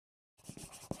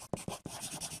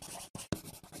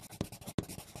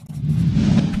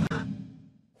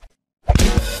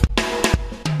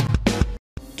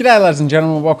G'day ladies and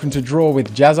gentlemen, welcome to Draw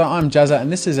with Jazza. I'm Jazza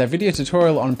and this is a video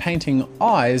tutorial on painting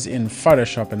eyes in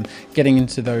Photoshop and getting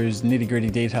into those nitty-gritty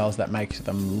details that make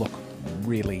them look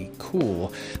really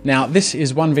cool. Now this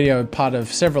is one video part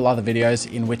of several other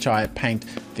videos in which I paint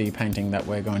the painting that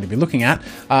we're going to be looking at.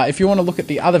 If you want to look at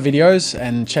the other videos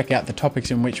and check out the topics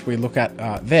in which we look at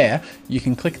there, you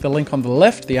can click the link on the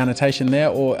left, the annotation there,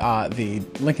 or the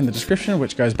link in the description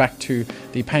which goes back to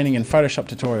the painting in Photoshop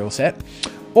tutorial set.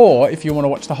 Or if you want to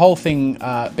watch the whole thing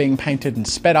being painted and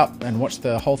sped up and watch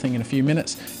the whole thing in a few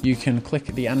minutes, you can click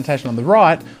the annotation on the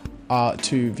right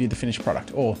to view the finished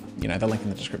product, or the link in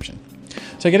the description.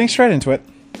 So getting straight into it,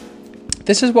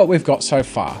 this is what we've got so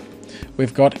far.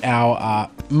 We've got our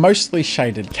mostly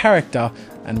shaded character,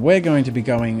 and we're going to be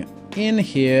going in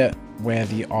here where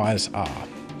the eyes are.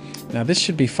 Now this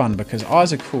should be fun because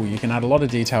eyes are cool. You can add a lot of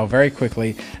detail very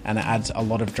quickly and it adds a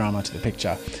lot of drama to the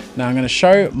picture. Now I'm going to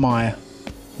show my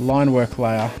line work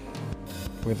layer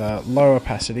with a low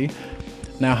opacity.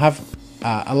 Now I have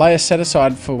a layer set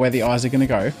aside for where the eyes are going to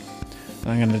go. And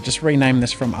I'm going to just rename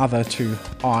this from other to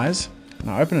eyes.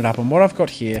 And I open it up, and what I've got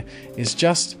here is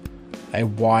just a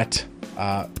white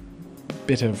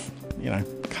bit of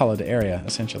colored area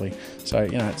essentially. So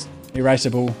it's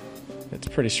erasable. It's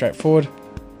pretty straightforward.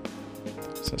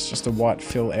 So it's just a white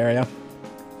fill area.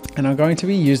 And I'm going to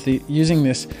be using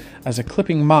this as a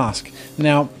clipping mask.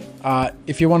 Now,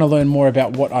 if you want to learn more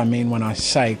about what I mean when I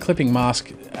say clipping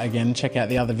mask, again, check out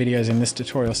the other videos in this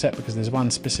tutorial set because there's one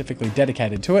specifically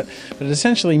dedicated to it. But it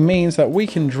essentially means that we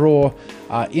can draw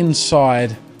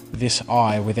inside this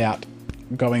eye without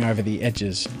going over the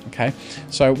edges, okay?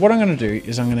 So what I'm going to do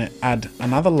is I'm going to add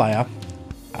another layer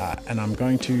and I'm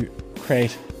going to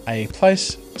create a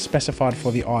place specified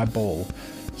for the eyeball.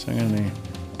 So I'm going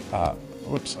to,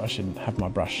 whoops, I should have my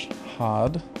brush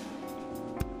hard.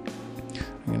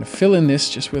 I'm going to fill in this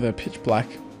just with a pitch black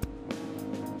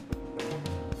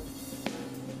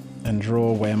and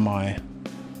draw where my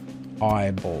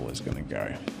eyeball is going to go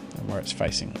and where it's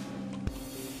facing.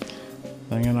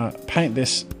 I'm going to paint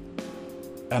this,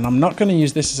 and I'm not going to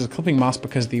use this as a clipping mask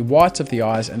because the whites of the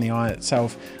eyes and the eye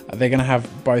itself, they're going to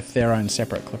have both their own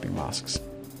separate clipping masks.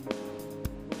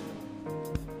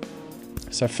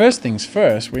 So first things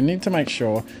first, we need to make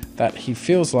sure that he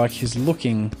feels like he's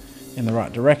looking in the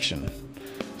right direction.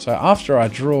 So after I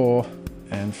draw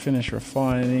and finish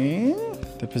refining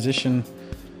the position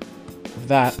of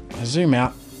that, I zoom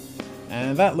out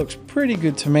and that looks pretty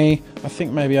good to me. I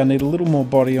think maybe I need a little more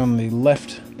body on the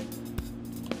left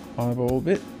eyeball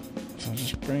bit. So I'll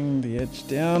just bring the edge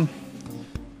down,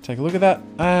 take a look at that,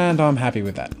 and I'm happy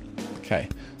with that. Okay,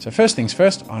 so first things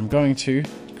first, I'm going to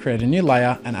create a new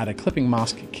layer and add a clipping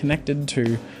mask connected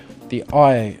to the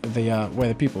eye, where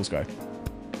the pupils go.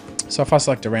 So if I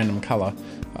select a random color,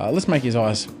 let's make his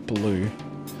eyes blue.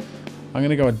 I'm going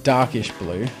to go a darkish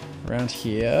blue around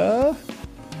here.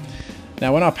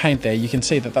 Now when I paint there, you can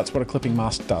see that that's what a clipping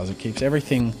mask does. It keeps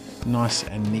everything nice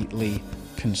and neatly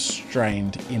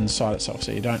constrained inside itself,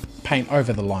 so you don't paint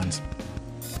over the lines.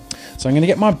 So I'm going to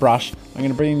get my brush, I'm going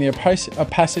to bring the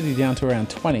opacity down to around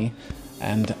 20,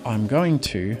 and I'm going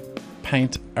to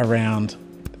paint around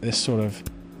this sort of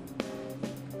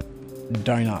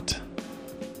donut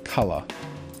color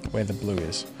where the blue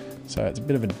is. So it's a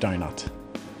bit of a donut.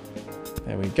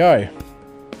 There we go.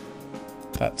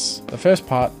 That's the first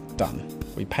part done.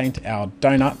 We paint our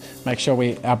donut. Make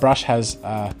sure our brush has,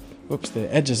 whoops,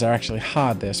 the edges are actually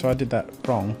hard there, so I did that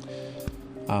wrong.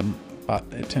 But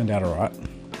it turned out all right.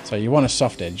 So you want a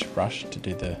soft edge brush to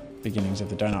do the beginnings of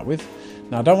the donut with.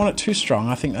 Now I don't want it too strong.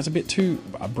 I think that's a bit too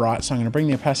bright, so I'm going to bring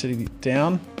the opacity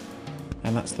down,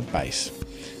 and that's the base.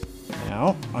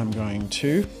 Now I'm going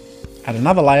to add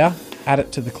another layer, add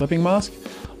it to the clipping mask.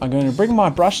 I'm going to bring my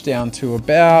brush down to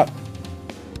about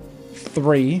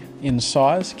 3 in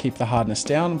size, keep the hardness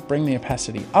down, bring the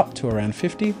opacity up to around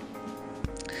 50.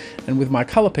 And with my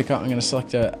color picker, I'm going to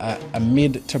select a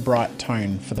mid to bright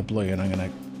tone for the blue, and I'm going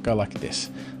to go like this.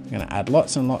 I'm going to add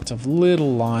lots and lots of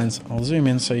little lines. I'll zoom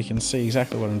in so you can see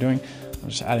exactly what I'm doing. I'm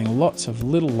just adding lots of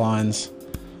little lines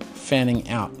fanning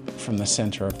out from the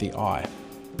center of the eye.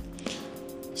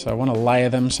 So I want to layer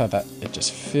them so that it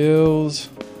just fills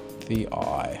the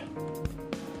eye.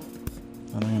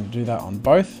 And I'm going to do that on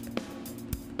both.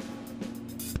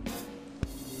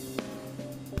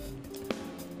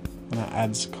 And that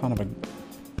adds kind of an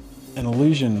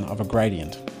illusion of a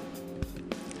gradient.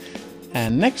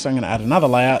 And next I'm going to add another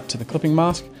layer to the clipping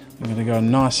mask. I'm going to go a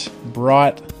nice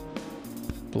bright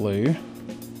blue.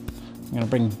 I'm going to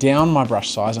bring down my brush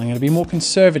size. I'm going to be more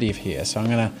conservative here. So I'm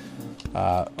going to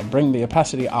bring the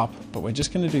opacity up, but we're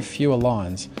just going to do fewer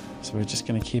lines. So we're just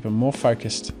going to keep them more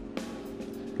focused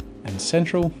and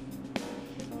central,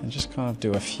 and just kind of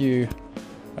do a few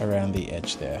around the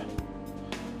edge there.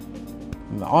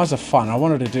 And the eyes are fun. I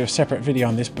wanted to do a separate video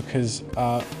on this because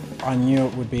I knew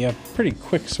it would be a pretty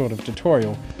quick sort of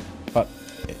tutorial, but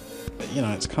you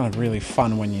know, it's kind of really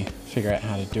fun when you figure out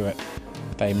how to do it.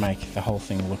 They make the whole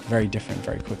thing look very different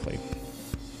very quickly.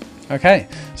 Okay,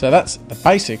 so that's the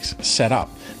basics set up.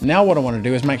 Now what I want to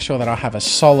do is make sure that I have a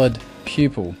solid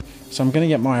pupil. So I'm going to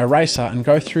get my eraser and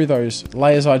go through those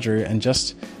layers I drew and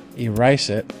just erase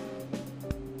it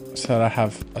so that I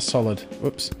have a solid,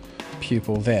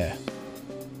 pupil there.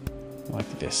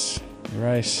 Like this.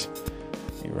 Erase,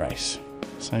 erase.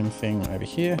 Same thing over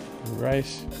here.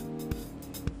 Erase,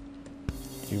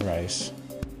 erase,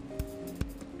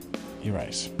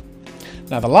 erase.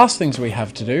 Now the last things we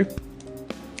have to do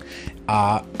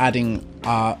are adding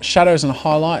shadows and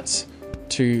highlights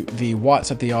to the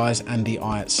whites of the eyes and the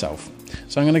eye itself.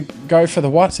 So I'm going to go for the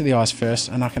whites of the eyes first,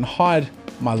 and I can hide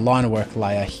my line work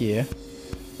layer here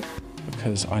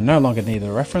because I no longer need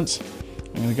a reference.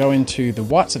 I'm going to go into the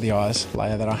whites of the eyes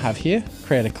layer that I have here,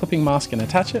 create a clipping mask and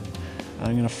attach it, and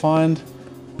I'm going to find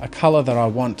a color that I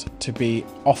want to be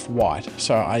off-white.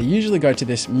 So I usually go to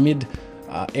this mid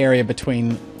area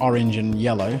between orange and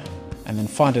yellow, and then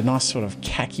find a nice sort of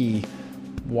khaki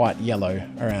white yellow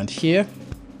around here,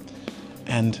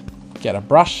 and get a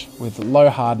brush with low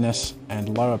hardness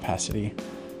and low opacity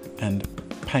and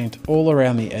paint all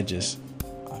around the edges.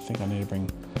 I think I need to bring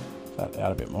that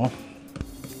out a bit more.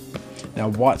 Now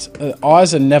whites,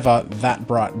 eyes are never that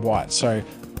bright white, so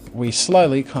we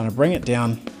slowly kind of bring it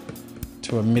down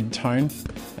to a mid-tone,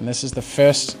 and this is the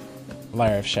first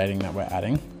layer of shading that we're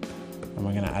adding, and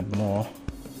we're going to add more.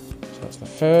 So that's the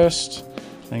first.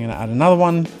 I'm going to add another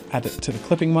one, add it to the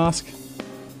clipping mask,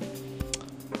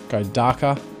 go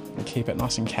darker and keep it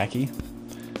nice and khaki,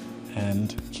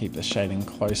 and keep the shading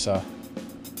closer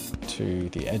to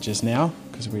the edges now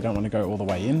because we don't want to go all the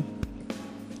way in.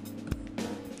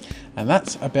 And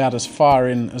that's about as far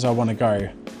in as I want to go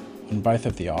on both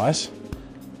of the eyes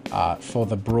for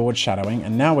the broad shadowing.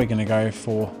 And now we're going to go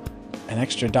for an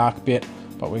extra dark bit,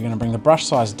 but we're going to bring the brush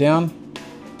size down,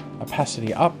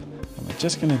 opacity up, and we're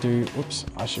just going to do,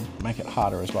 I should make it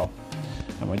harder as well.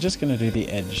 And we're just going to do the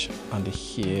edge under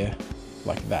here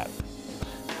like that.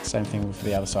 Same thing for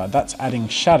the other side. That's adding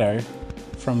shadow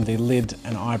from the lid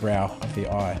and eyebrow of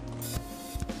the eye.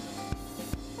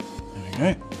 There we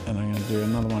go. And I'm going to do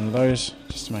another one of those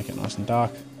just to make it nice and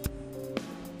dark.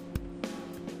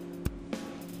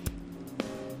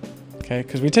 Okay,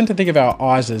 because we tend to think of our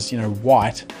eyes as, you know,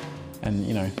 white and,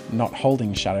 you know, not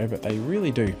holding shadow, but they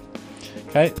really do.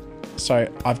 Okay, so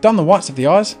I've done the whites of the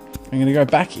eyes. I'm going to go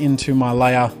back into my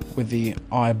layer with the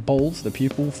eyeballs, the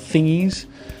pupil thingies,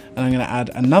 and I'm going to add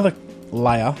another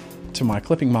layer to my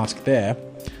clipping mask there.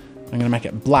 I'm going to make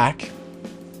it black.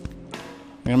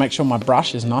 I'm going to make sure my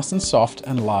brush is nice and soft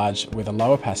and large with a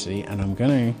low opacity, and I'm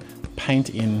going to paint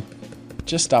in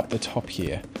just up the top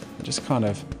here. Just kind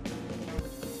of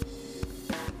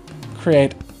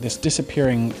create this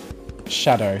disappearing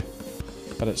shadow,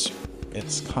 but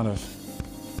it's kind of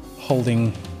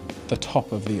holding the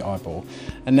top of the eyeball.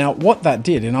 And now what that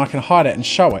did, and I can hide it and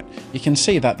show it, you can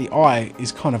see that the eye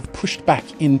is kind of pushed back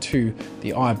into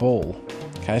the eyeball.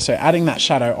 Okay, so adding that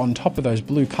shadow on top of those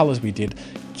blue colors we did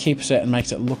keeps it and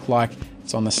makes it look like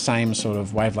it's on the same sort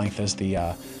of wavelength as the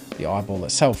eyeball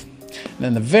itself. And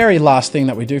then the very last thing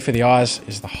that we do for the eyes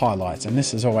is the highlights, and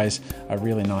this is always a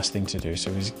really nice thing to do.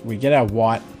 So we get our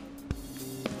white,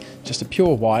 just a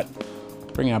pure white,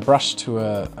 bring our brush to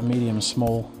a medium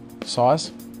small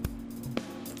size,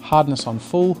 hardness on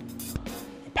full,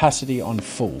 opacity on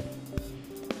full,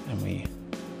 and we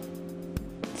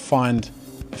find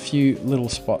a few little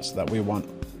spots that we want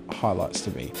highlights to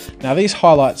be. Now these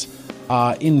highlights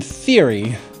are, in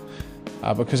theory,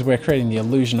 because we're creating the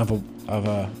illusion of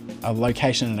a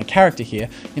location and a character here,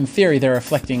 in theory they're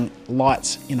reflecting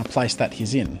lights in a place that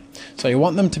he's in. So you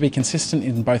want them to be consistent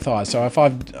in both eyes. So if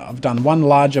I've done one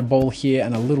larger ball here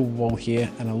and a little ball here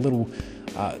and a little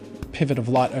pivot of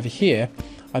light over here,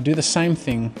 I do the same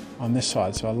thing on this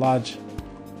side. So a large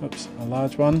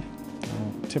one,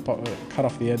 I'll cut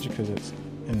off the edge because it's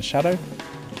in the shadow,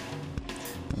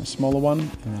 and a smaller one,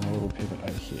 and then a little pivot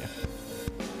over here.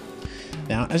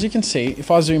 Now, as you can see, if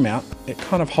I zoom out, it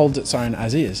kind of holds its own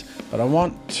as is, but I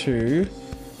want to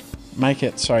make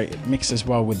it so it mixes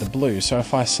well with the blue. So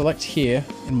if I select here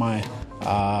in my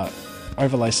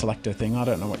overlay selector thing, I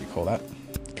don't know what you call that,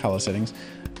 color settings,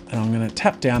 and I'm going to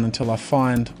tap down until I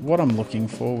find what I'm looking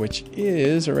for, which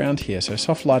is around here. So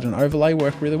soft light and overlay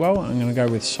work really well. I'm going to go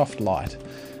with soft light,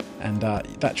 and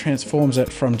that transforms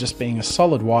it from just being a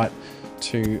solid white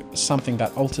to something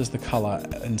that alters the color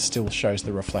and still shows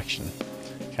the reflection.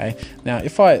 Okay, now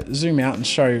if I zoom out and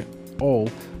show all,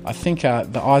 I think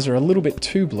the eyes are a little bit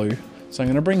too blue, so I'm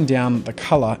going to bring down the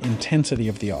color intensity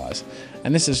of the eyes.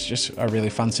 And this is just a really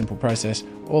fun, simple process.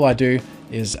 All I do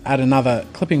is add another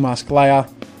clipping mask layer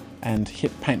and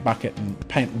hit paint bucket and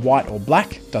paint white or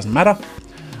black, doesn't matter.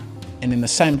 And in the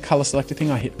same color selector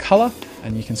thing, I hit color,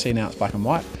 and you can see now it's black and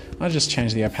white. I just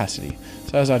change the opacity.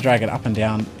 So as I drag it up and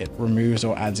down, it removes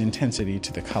or adds intensity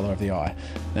to the color of the eye.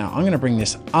 Now I'm going to bring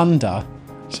this under.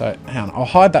 So hang on, I'll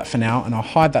hide that for now, and I'll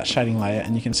hide that shading layer,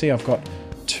 and you can see I've got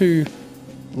two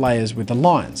layers with the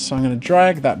lines. So I'm going to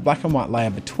drag that black and white layer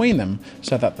between them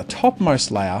so that the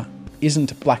topmost layer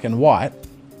isn't black and white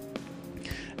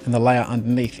and the layer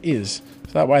underneath is.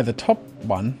 So that way the top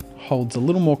one holds a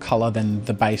little more color than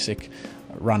the basic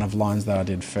run of lines that I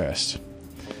did first.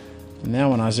 And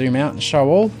now when I zoom out and show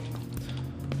all,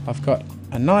 I've got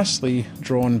a nicely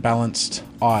drawn, balanced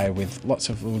eye with lots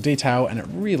of little detail, and it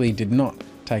really did not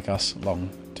take us long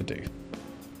to do.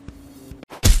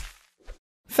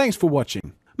 Thanks for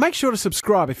watching. Make sure to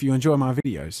subscribe if you enjoy my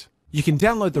videos. You can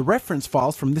download the reference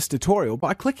files from this tutorial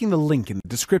by clicking the link in the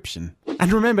description.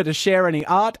 And remember to share any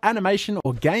art, animation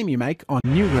or game you make on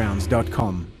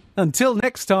Newgrounds.com. Until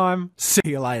next time, see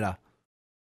you later.